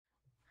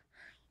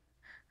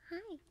Hi.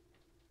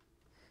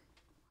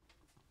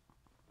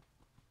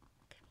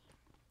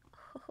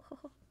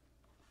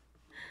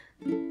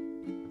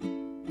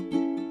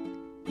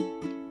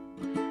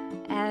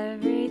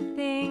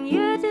 Everything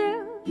you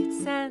do,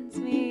 it sends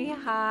me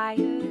higher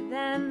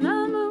than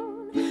the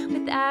moon.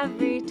 With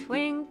every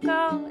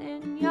twinkle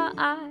in your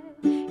eye,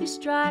 you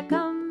strike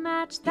a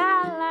match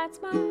that lights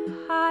my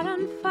heart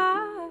on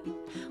fire.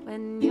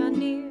 When you're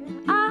near,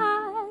 I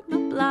hide my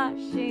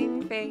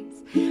blushing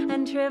face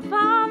and trip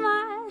on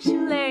my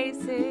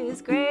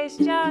shoelaces. Grace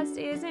just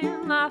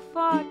isn't my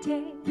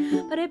forte,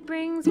 but it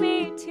brings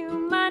me to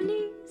my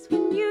knees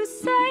when you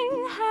say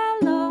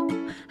hello.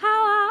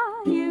 How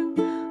are you,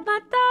 my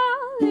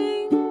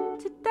darling?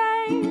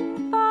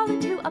 Today, fall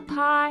into a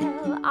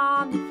pile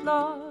on the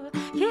floor.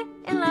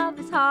 Kitten love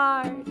is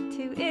hard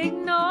to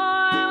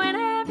ignore. When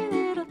every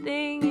little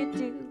thing you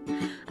do,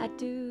 I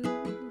do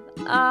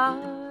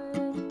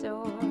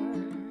adore.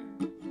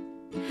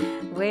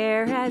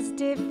 We're as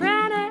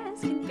different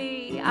as can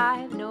be.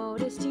 I've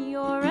noticed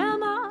you're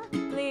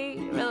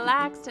remarkably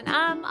relaxed and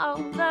I'm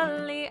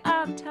overly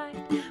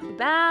uptight. We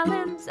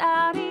balance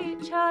out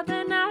each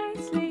other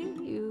nicely.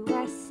 You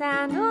wear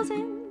sandals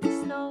in the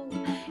snow.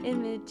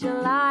 In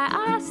mid-July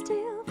I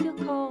still feel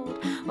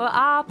cold. We're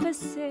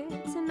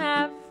opposites in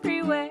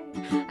every way.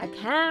 I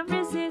can't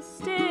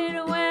resist it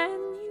when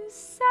you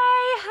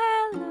say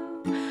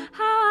hello.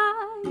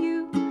 How are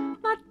you,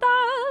 my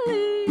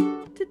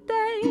darling?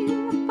 Today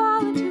I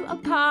fall into a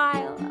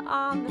pile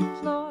on the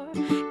floor.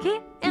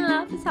 Kitten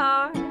love is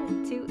hard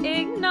to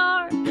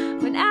ignore.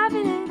 When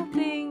every little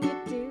thing you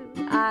do,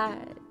 I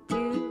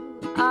do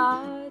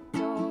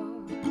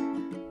adore.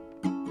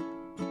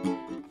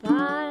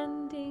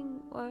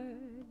 Finding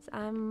words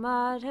I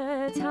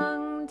mutter,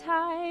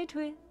 tongue-tied,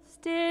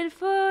 twisted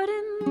foot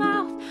in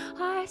mouth,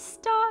 I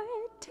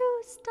start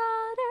to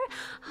stutter.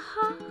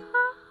 Heaven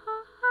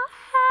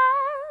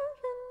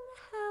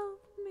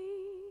help me.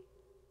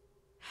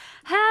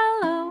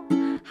 Hello,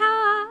 how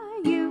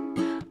are you,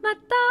 my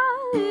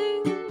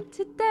darling?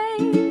 Today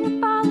I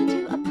fall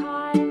into a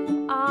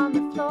pile on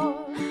the floor.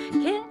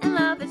 Kitten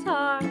love is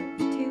hard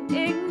to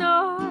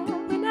ignore.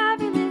 When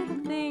every little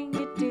thing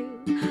you do,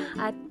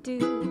 I do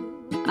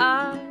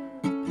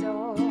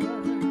adore.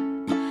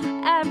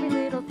 Every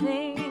little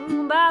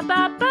thing, ba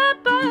ba ba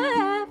ba.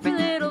 Every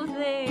little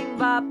thing,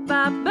 ba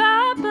ba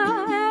ba ba.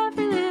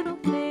 Every little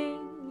thing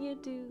you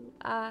do,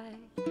 I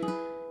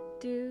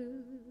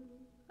do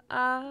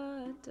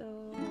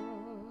adore.